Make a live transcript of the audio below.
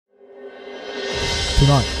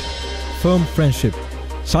Tonight, firm friendship.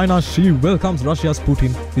 China's Xi welcomes Russia's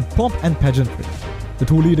Putin with pomp and pageantry. The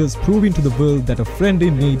two leaders proving to the world that a friend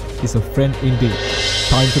in need is a friend indeed.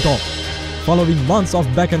 Time to talk. Following months of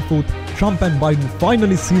back and forth, Trump and Biden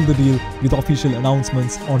finally sealed the deal with official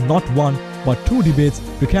announcements on not one but two debates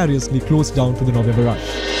precariously closed down to the November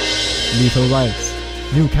rush. Lethal riots.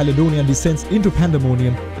 New Caledonia descends into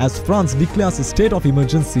pandemonium as France declares a state of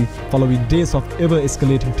emergency following days of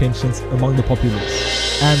ever-escalating tensions among the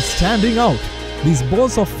populace. And standing out, these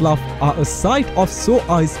balls of fluff are a sight of sore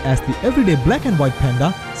eyes as the everyday black and white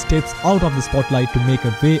panda steps out of the spotlight to make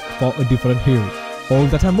a way for a different hero. All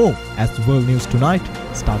that and more as the World News Tonight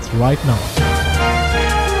starts right now.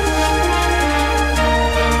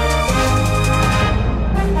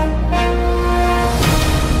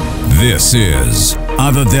 This is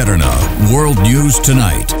Derana World News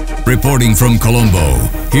Tonight. Reporting from Colombo,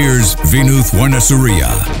 here's Vinuth Warnasuriya.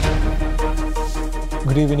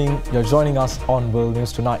 Good evening, you're joining us on World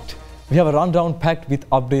News Tonight. We have a rundown packed with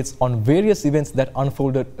updates on various events that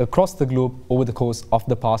unfolded across the globe over the course of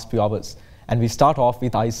the past few hours. And we start off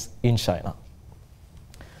with ice in China.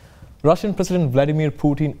 Russian President Vladimir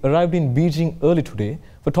Putin arrived in Beijing early today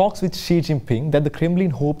for talks with Xi Jinping that the Kremlin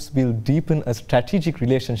hopes will deepen a strategic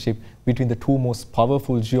relationship between the two most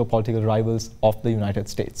powerful geopolitical rivals of the United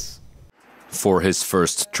States. For his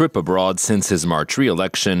first trip abroad since his March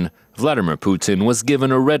re-election, Vladimir Putin was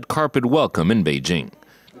given a red carpet welcome in Beijing.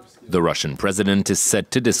 The Russian president is set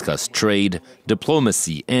to discuss trade,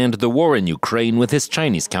 diplomacy, and the war in Ukraine with his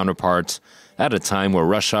Chinese counterpart, at a time where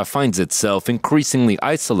Russia finds itself increasingly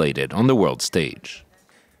isolated on the world stage.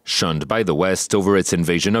 Shunned by the West over its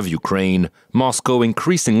invasion of Ukraine, Moscow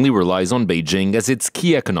increasingly relies on Beijing as its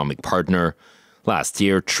key economic partner. Last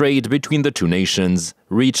year, trade between the two nations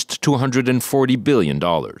reached $240 billion.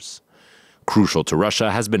 Crucial to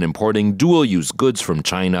Russia has been importing dual-use goods from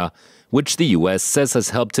China, which the US says has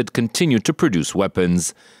helped it continue to produce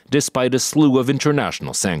weapons, despite a slew of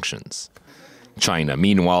international sanctions. China,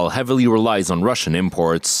 meanwhile, heavily relies on Russian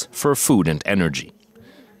imports for food and energy.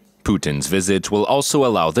 Putin's visit will also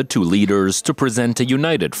allow the two leaders to present a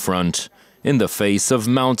united front in the face of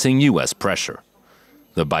mounting US pressure.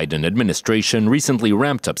 The Biden administration recently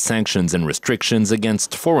ramped up sanctions and restrictions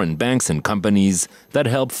against foreign banks and companies that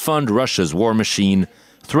help fund Russia's war machine,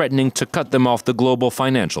 threatening to cut them off the global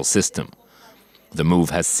financial system. The move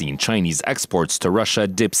has seen Chinese exports to Russia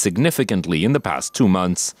dip significantly in the past 2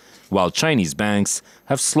 months, while Chinese banks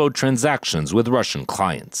have slowed transactions with Russian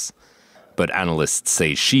clients. But analysts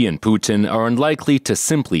say Xi and Putin are unlikely to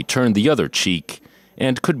simply turn the other cheek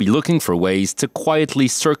and could be looking for ways to quietly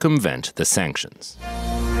circumvent the sanctions.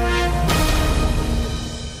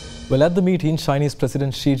 Well, at the meeting, Chinese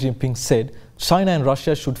President Xi Jinping said China and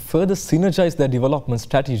Russia should further synergize their development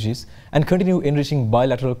strategies and continue enriching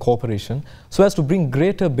bilateral cooperation so as to bring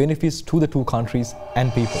greater benefits to the two countries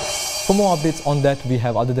and people. For more updates on that, we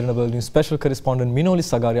have Derana World News special correspondent Minoli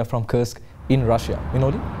Sagaria from Kursk in Russia.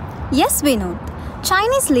 Minoli? Yes, Vinod.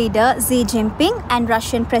 Chinese leader Xi Jinping and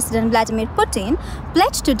Russian President Vladimir Putin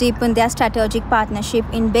pledged to deepen their strategic partnership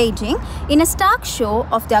in Beijing in a stark show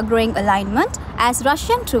of their growing alignment as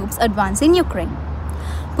Russian troops advance in Ukraine.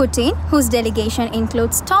 Putin, whose delegation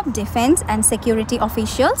includes top defense and security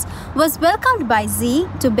officials, was welcomed by Xi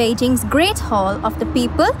to Beijing's Great Hall of the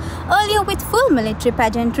People earlier with full military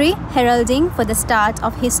pageantry heralding for the start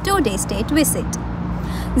of his two-day state visit.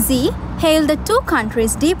 Xi hailed the two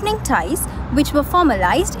countries' deepening ties, which were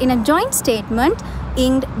formalized in a joint statement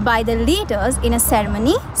inked by the leaders in a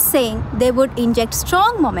ceremony, saying they would inject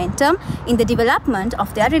strong momentum in the development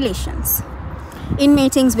of their relations. In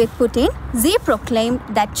meetings with Putin, Xi proclaimed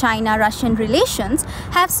that China-Russian relations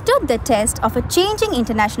have stood the test of a changing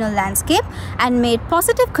international landscape and made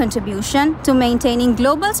positive contribution to maintaining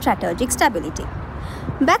global strategic stability.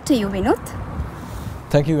 Back to you, Vinuth.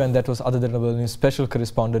 Thank you, and that was Derana World News special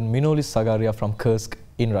correspondent Minoli Sagaria from Kursk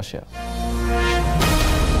in Russia.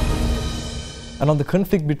 And on the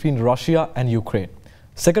conflict between Russia and Ukraine,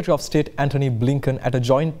 Secretary of State Antony Blinken at a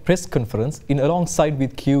joint press conference alongside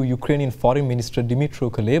with Kyiv Ukrainian Foreign Minister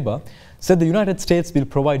Dmytro Kuleba said the United States will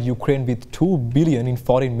provide Ukraine with $2 billion in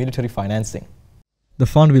foreign military financing. The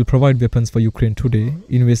fund will provide weapons for Ukraine today,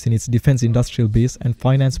 invest in its defense industrial base and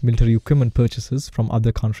finance military equipment purchases from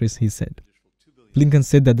other countries, he said. Blinken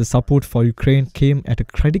said that the support for Ukraine came at a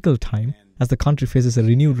critical time as the country faces a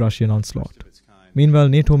renewed Russian onslaught. Meanwhile,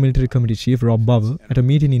 NATO Military Committee Chief Rob Bauer at a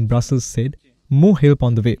meeting in Brussels said more help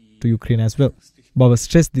on the way to Ukraine as well. Bauer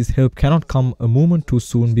stressed this help cannot come a moment too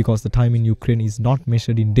soon because the time in Ukraine is not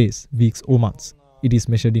measured in days, weeks or months. It is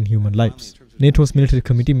measured in human lives. NATO's military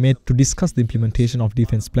committee met to discuss the implementation of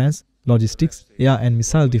defense plans, logistics, air and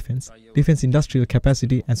missile defense, defense industrial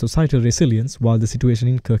capacity and societal resilience while the situation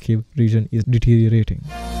in Kharkiv region is deteriorating.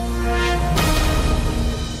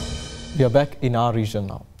 We are back in our region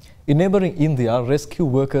now. In neighbouring India, rescue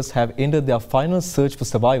workers have ended their final search for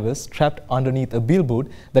survivors trapped underneath a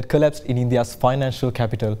billboard that collapsed in India's financial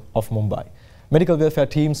capital of Mumbai. Medical welfare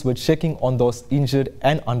teams were checking on those injured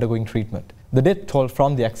and undergoing treatment. The death toll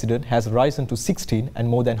from the accident has risen to 16 and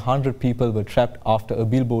more than 100 people were trapped after a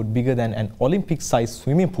billboard bigger than an Olympic-sized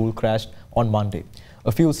swimming pool crashed on Monday.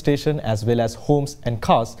 A fuel station as well as homes and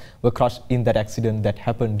cars were crushed in that accident that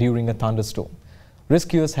happened during a thunderstorm.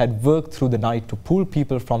 Rescuers had worked through the night to pull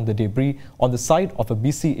people from the debris on the side of a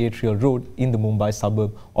busy aerial road in the Mumbai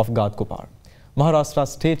suburb of Ghatkopar.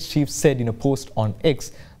 Maharashtra's state chief said in a post on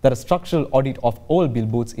X that a structural audit of all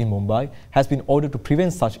billboards in Mumbai has been ordered to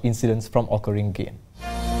prevent such incidents from occurring again.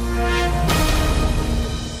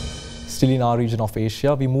 Still in our region of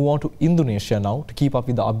Asia, we move on to Indonesia now to keep up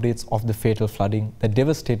with the updates of the fatal flooding that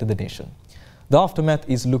devastated the nation. The aftermath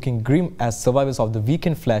is looking grim as survivors of the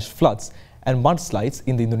weekend flash floods and mudslides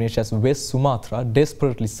in Indonesia's West Sumatra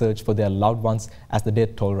desperately search for their loved ones as the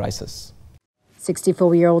death toll rises.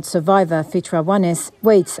 64-year-old survivor Fitra Wanis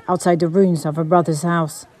waits outside the ruins of her brother's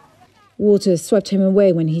house. Water swept him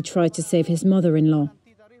away when he tried to save his mother-in-law.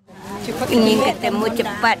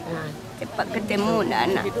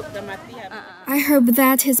 I hope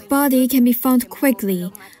that his body can be found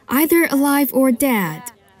quickly, either alive or dead.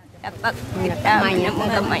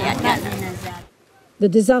 The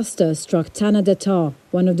disaster struck Tanah Datar,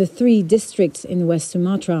 one of the 3 districts in West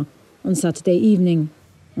Sumatra, on Saturday evening.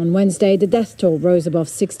 On Wednesday, the death toll rose above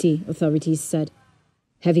 60, authorities said.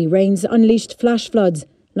 Heavy rains unleashed flash floods,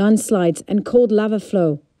 landslides and cold lava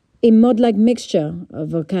flow, a mud-like mixture of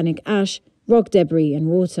volcanic ash, rock debris and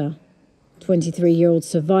water. 23-year-old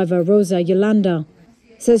survivor Rosa Yolanda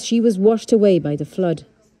says she was washed away by the flood.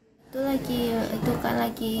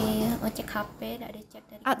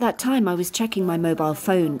 At that time, I was checking my mobile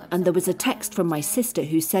phone and there was a text from my sister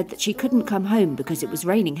who said that she couldn't come home because it was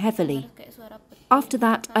raining heavily. After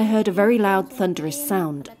that, I heard a very loud, thunderous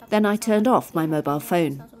sound. Then I turned off my mobile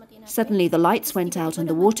phone. Suddenly, the lights went out and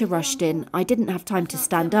the water rushed in. I didn't have time to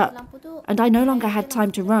stand up, and I no longer had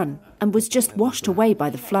time to run and was just washed away by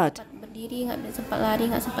the flood.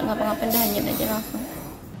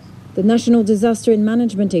 The National Disaster and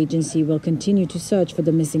Management Agency will continue to search for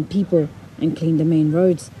the missing people and clean the main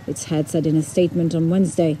roads, its head said in a statement on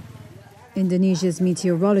Wednesday. Indonesia's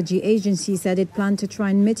meteorology agency said it planned to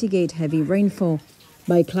try and mitigate heavy rainfall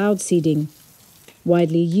by cloud seeding.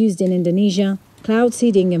 Widely used in Indonesia, cloud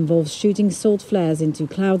seeding involves shooting salt flares into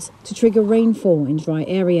clouds to trigger rainfall in dry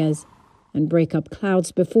areas and break up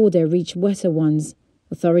clouds before they reach wetter ones.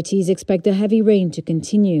 Authorities expect the heavy rain to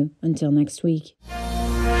continue until next week.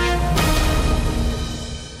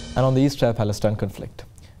 And on the Israel-Palestine conflict,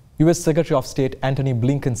 US Secretary of State Antony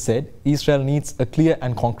Blinken said Israel needs a clear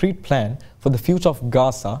and concrete plan for the future of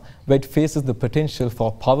Gaza, where it faces the potential for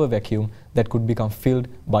a power vacuum that could become filled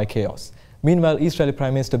by chaos. Meanwhile, Israeli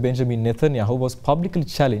Prime Minister Benjamin Netanyahu was publicly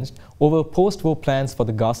challenged over post-war plans for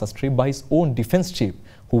the Gaza Strip by his own defense chief,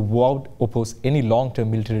 who vowed to oppose any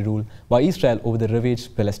long-term military rule by Israel over the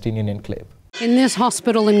ravaged Palestinian enclave. In this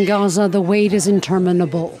hospital in Gaza, the wait is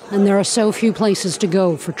interminable, and there are so few places to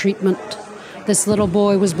go for treatment. This little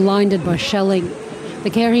boy was blinded by shelling.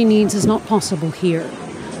 The care he needs is not possible here.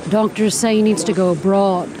 Doctors say he needs to go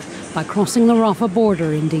abroad by crossing the Rafah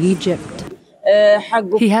border into Egypt.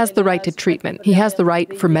 He has the right to treatment. He has the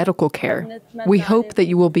right for medical care. We hope that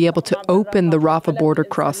you will be able to open the Rafah border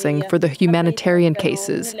crossing for the humanitarian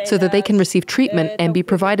cases so that they can receive treatment and be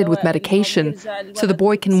provided with medication so the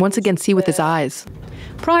boy can once again see with his eyes.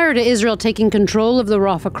 Prior to Israel taking control of the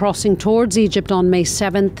Rafah crossing towards Egypt on May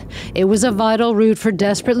 7th, it was a vital route for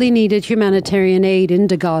desperately needed humanitarian aid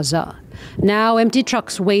into Gaza. Now empty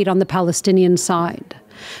trucks wait on the Palestinian side,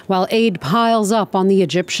 while aid piles up on the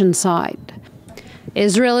Egyptian side.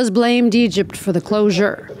 Israel has blamed Egypt for the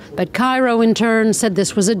closure, but Cairo in turn said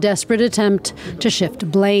this was a desperate attempt to shift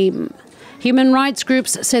blame. Human rights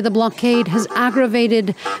groups say the blockade has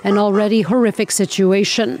aggravated an already horrific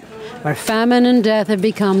situation, where famine and death have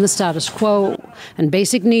become the status quo, and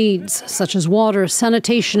basic needs such as water,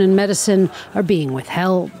 sanitation and medicine are being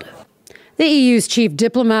withheld. The EU's chief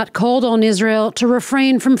diplomat called on Israel to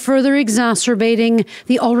refrain from further exacerbating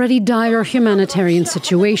the already dire humanitarian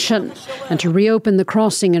situation and to reopen the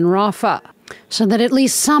crossing in Rafah so that at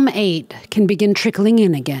least some aid can begin trickling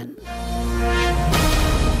in again.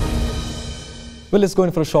 Well, let's go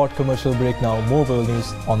in for a short commercial break now. More world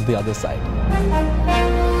news on the other side.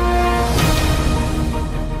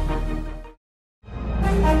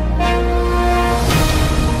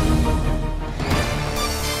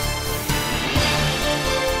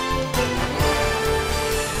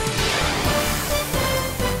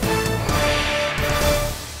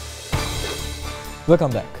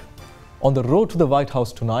 Welcome back. On the road to the White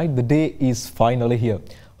House tonight, the day is finally here.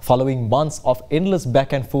 Following months of endless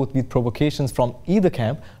back and forth with provocations from either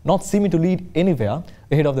camp not seeming to lead anywhere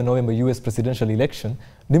ahead of the November US presidential election,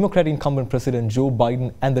 Democrat incumbent President Joe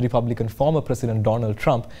Biden and the Republican former President Donald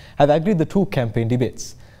Trump have agreed the two campaign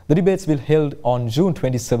debates. The debates will be held on June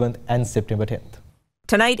 27th and September 10th.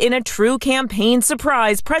 Tonight, in a true campaign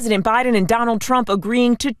surprise, President Biden and Donald Trump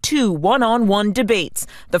agreeing to two one-on-one debates.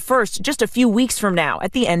 The first just a few weeks from now,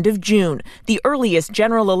 at the end of June, the earliest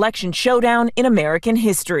general election showdown in American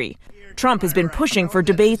history. Trump has been pushing for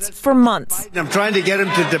debates for months. I'm trying to get him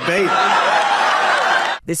to debate.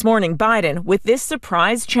 This morning, Biden with this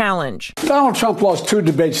surprise challenge. Donald Trump lost two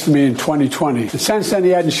debates to me in 2020. And since then,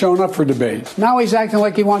 he hadn't shown up for debates. Now he's acting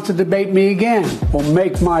like he wants to debate me again. Well,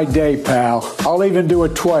 make my day, pal. I'll even do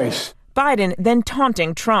it twice. Biden then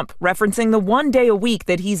taunting Trump, referencing the one day a week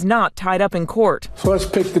that he's not tied up in court. So let's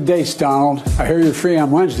pick the dates, Donald. I hear you're free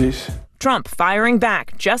on Wednesdays. Trump firing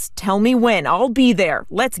back, just tell me when, I'll be there.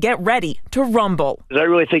 Let's get ready to rumble. I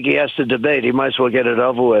really think he has to debate. He might as well get it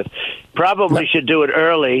over with. Probably should do it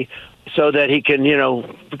early so that he can,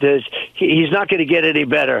 he's not going to get any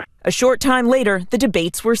better. A short time later, the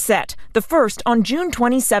debates were set. The first on June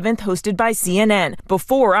 27th, hosted by CNN,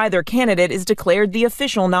 before either candidate is declared the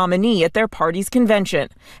official nominee at their party's convention.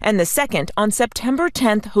 And the second on September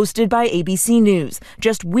 10th, hosted by ABC News,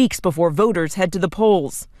 just weeks before voters head to the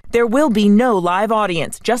polls. There will be no live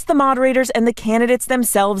audience, just the moderators and the candidates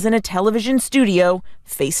themselves in a television studio,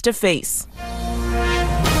 face to face.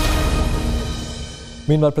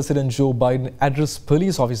 Meanwhile, President Joe Biden addressed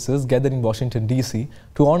police officers gathered in Washington, D.C.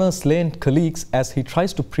 to honor slain colleagues as he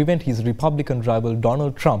tries to prevent his Republican rival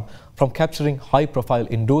Donald Trump from capturing high-profile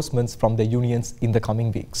endorsements from their unions in the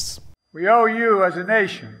coming weeks. We owe you as a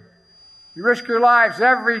nation. You risk your lives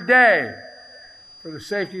every day for the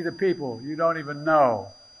safety of the people you don't even know.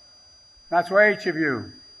 That's why each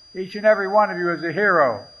and every one of you is a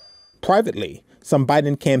hero. Privately, some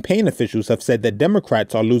Biden campaign officials have said that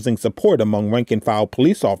Democrats are losing support among rank-and-file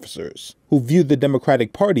police officers who view the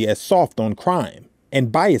Democratic Party as soft on crime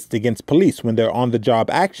and biased against police when their on-the-job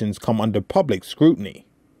actions come under public scrutiny.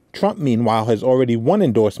 Trump, meanwhile, has already won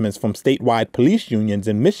endorsements from statewide police unions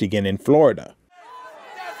in Michigan and Florida.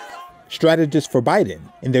 Strategists for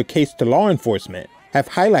Biden, in their case to law enforcement, have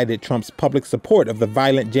highlighted Trump's public support of the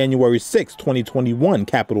violent January 6, 2021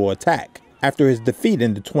 Capitol attack after his defeat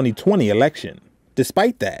in the 2020 election.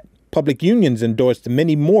 Despite that, public unions endorsed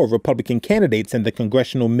many more Republican candidates in the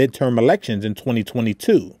congressional midterm elections in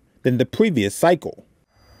 2022 than the previous cycle.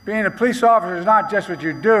 Being a police officer is not just what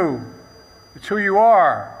you do, it's who you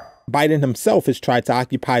are. Biden himself has tried to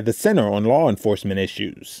occupy the center on law enforcement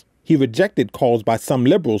issues. He rejected calls by some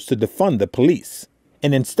liberals to defund the police,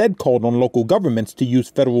 and instead called on local governments to use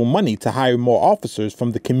federal money to hire more officers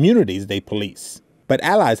from the communities they police. But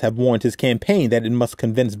allies have warned his campaign that it must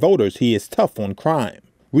convince voters he is tough on crime.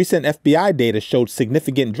 Recent FBI data showed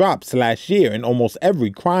significant drops last year in almost every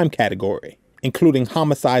crime category, including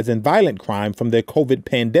homicides and violent crime from their COVID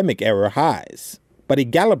pandemic-era highs. But a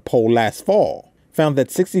Gallup poll last fall found that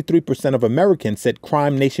 63% of Americans said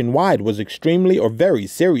crime nationwide was extremely or very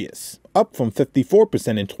serious, up from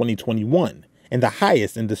 54% in 2021. And the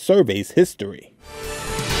highest in the survey's history.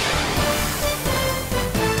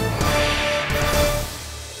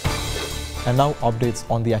 And now updates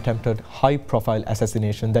on the attempted high-profile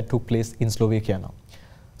assassination that took place in Slovakia now.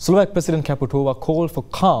 Slovak President Kaputova called for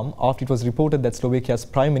calm after it was reported that Slovakia's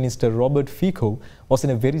Prime Minister Robert Fico was in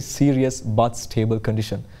a very serious but stable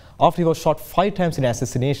condition after he was shot 5 times in an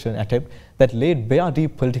assassination attempt that laid bare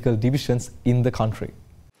deep political divisions in the country.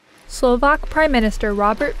 Slovak Prime Minister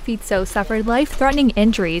Robert Fico suffered life-threatening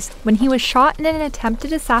injuries when he was shot in an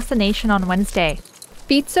attempted assassination on Wednesday.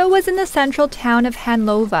 Fico was in the central town of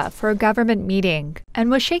Hanlova for a government meeting and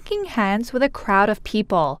was shaking hands with a crowd of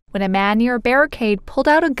people when a man near a barricade pulled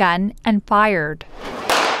out a gun and fired.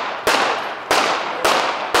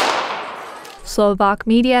 Slovak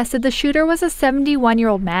media said the shooter was a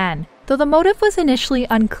 71-year-old man, though the motive was initially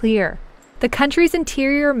unclear. The country's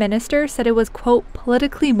interior minister said it was, quote,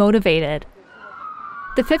 politically motivated.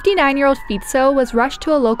 The 59-year-old Fico was rushed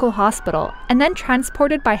to a local hospital and then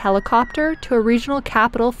transported by helicopter to a regional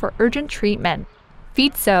capital for urgent treatment.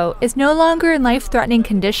 Fico is no longer in life-threatening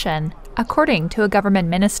condition, according to a government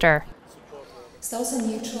minister.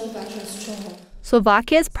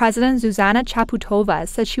 Slovakia's President Zuzana Čaputová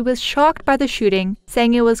said she was shocked by the shooting,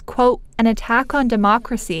 saying it was, quote, an attack on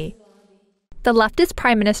democracy. The leftist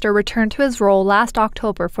prime minister returned to his role last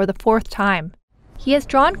October for the fourth time. He has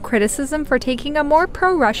drawn criticism for taking a more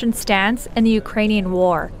pro-Russian stance in the Ukrainian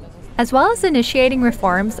war, as well as initiating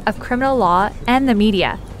reforms of criminal law and the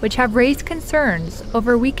media, which have raised concerns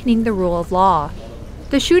over weakening the rule of law.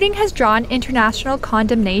 The shooting has drawn international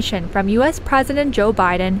condemnation from US President Joe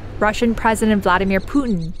Biden, Russian President Vladimir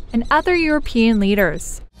Putin, and other European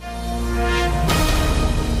leaders.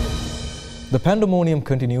 The pandemonium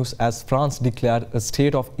continues as France declared a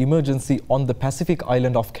state of emergency on the Pacific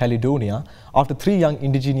island of Caledonia after 3 young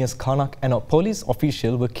indigenous Kanak and a police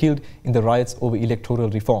official were killed in the riots over electoral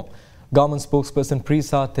reform. Government spokesperson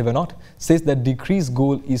Prisa Thevenot says that decree's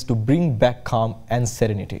goal is to bring back calm and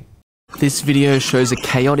serenity. This video shows a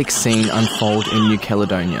chaotic scene unfold in New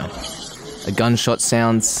Caledonia. A gunshot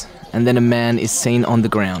sounds, and then a man is seen on the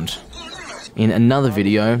ground. In another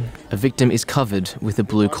video, a victim is covered with a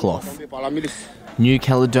blue cloth. New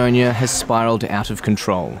Caledonia has spiralled out of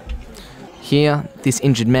control. Here, this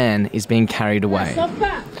injured man is being carried away.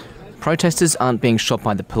 Protesters aren't being shot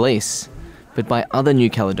by the police, but by other New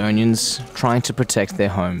Caledonians trying to protect their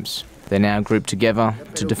homes. They're now grouped together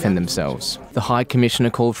to defend themselves. The High Commissioner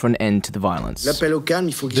called for an end to the violence.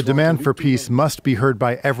 The demand for peace must be heard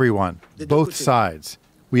by everyone, both sides.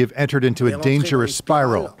 We have entered into a dangerous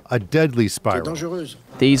spiral, a deadly spiral.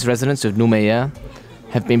 These residents of Nouméa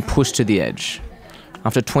have been pushed to the edge.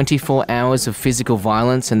 After 24 hours of physical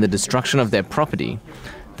violence and the destruction of their property,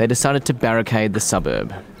 they decided to barricade the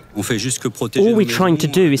suburb. All we're trying to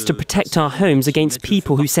do is to protect our homes against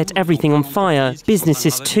people who set everything on fire,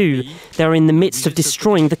 businesses too. They're in the midst of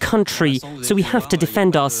destroying the country, so we have to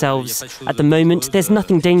defend ourselves. At the moment, there's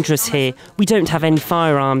nothing dangerous here. We don't have any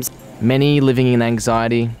firearms. Many living in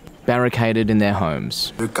anxiety, barricaded in their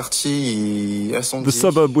homes. The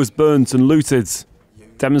suburb was burnt and looted.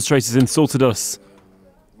 Demonstrators insulted us.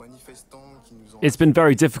 It's been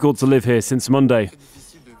very difficult to live here since Monday.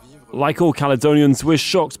 Like all Caledonians, we're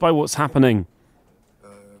shocked by what's happening.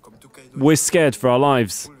 We're scared for our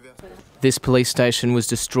lives. This police station was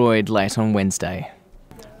destroyed late on Wednesday.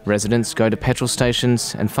 Residents go to petrol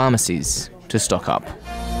stations and pharmacies to stock up.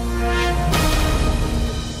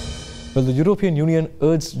 Well, the European Union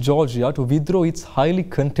urged Georgia to withdraw its highly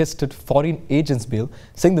contested Foreign Agents Bill,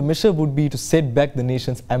 saying the measure would be to set back the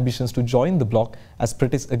nation's ambitions to join the bloc as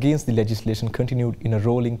protests against the legislation continued in a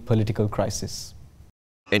rolling political crisis.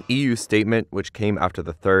 An EU statement, which came after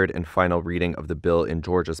the third and final reading of the bill in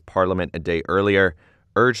Georgia's parliament a day earlier,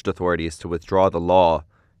 urged authorities to withdraw the law,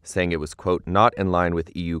 saying it was, quote, not in line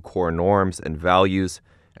with EU core norms and values,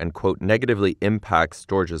 and, quote, negatively impacts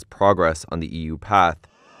Georgia's progress on the EU path.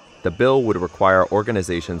 The bill would require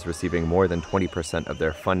organizations receiving more than 20% of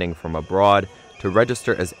their funding from abroad to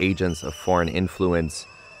register as agents of foreign influence.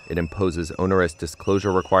 It imposes onerous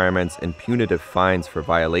disclosure requirements and punitive fines for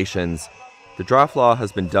violations. The draft law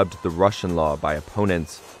has been dubbed the Russian law by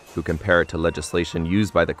opponents, who compare it to legislation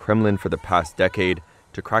used by the Kremlin for the past decade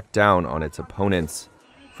to crack down on its opponents.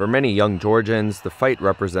 For many young Georgians, the fight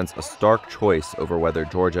represents a stark choice over whether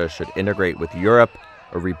Georgia should integrate with Europe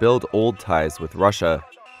or rebuild old ties with Russia.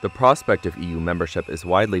 The prospect of EU membership is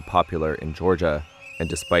widely popular in Georgia, and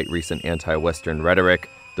despite recent anti-Western rhetoric,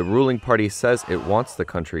 the ruling party says it wants the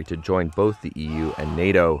country to join both the EU and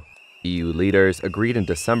NATO. EU leaders agreed in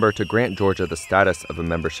December to grant Georgia the status of a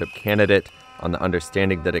membership candidate on the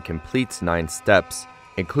understanding that it completes 9 steps,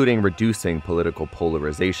 including reducing political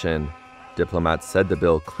polarization. Diplomats said the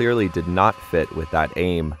bill clearly did not fit with that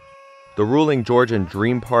aim. The ruling Georgian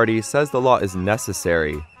Dream Party says the law is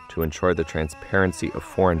necessary to ensure the transparency of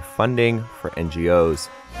foreign funding for NGOs.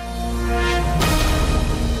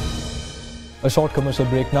 A short commercial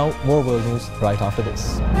break now, more world news right after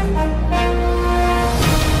this.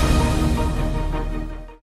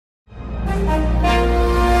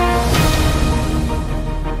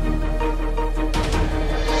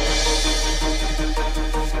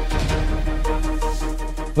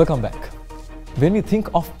 Welcome back. When we think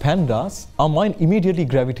of pandas, our mind immediately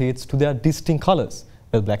gravitates to their distinct colors,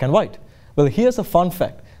 well, black and white. Well, here's a fun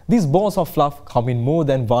fact. These balls of fluff come in more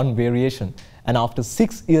than one variation, and after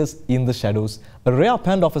 6 years in the shadows, a rare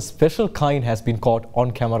panda of a special kind has been caught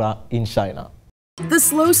on camera in China. The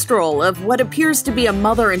slow stroll of what appears to be a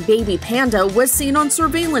mother and baby panda was seen on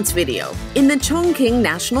surveillance video in the Chongqing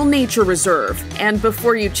National Nature Reserve. And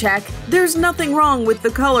before you check, there's nothing wrong with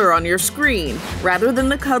the color on your screen. Rather than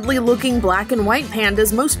the cuddly-looking black and white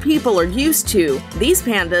pandas most people are used to, these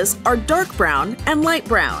pandas are dark brown and light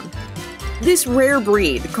brown. This rare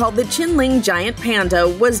breed, called the Qinling giant panda,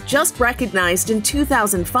 was just recognized in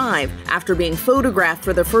 2005 after being photographed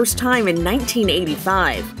for the first time in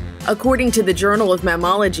 1985. According to the Journal of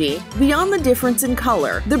Mammalogy, beyond the difference in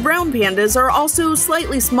color, the brown pandas are also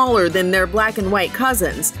slightly smaller than their black and white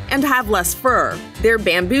cousins and have less fur. Their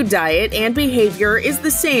bamboo diet and behavior is the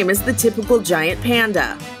same as the typical giant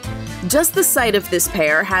panda. Just the sight of this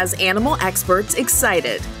pair has animal experts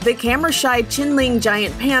excited. The camera-shy Qinling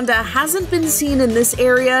giant panda hasn't been seen in this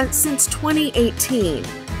area since 2018.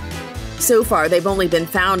 So far, they've only been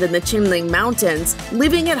found in the Qinling Mountains,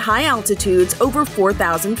 living at high altitudes over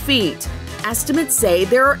 4,000 feet. Estimates say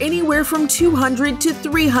there are anywhere from 200 to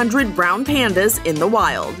 300 brown pandas in the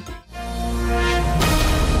wild.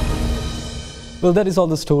 Well, that is all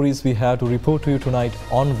the stories we have to report to you tonight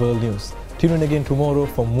on World News. Tune in again tomorrow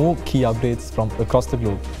for more key updates from across the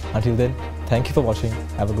globe. Until then, thank you for watching.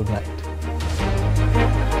 Have a good night.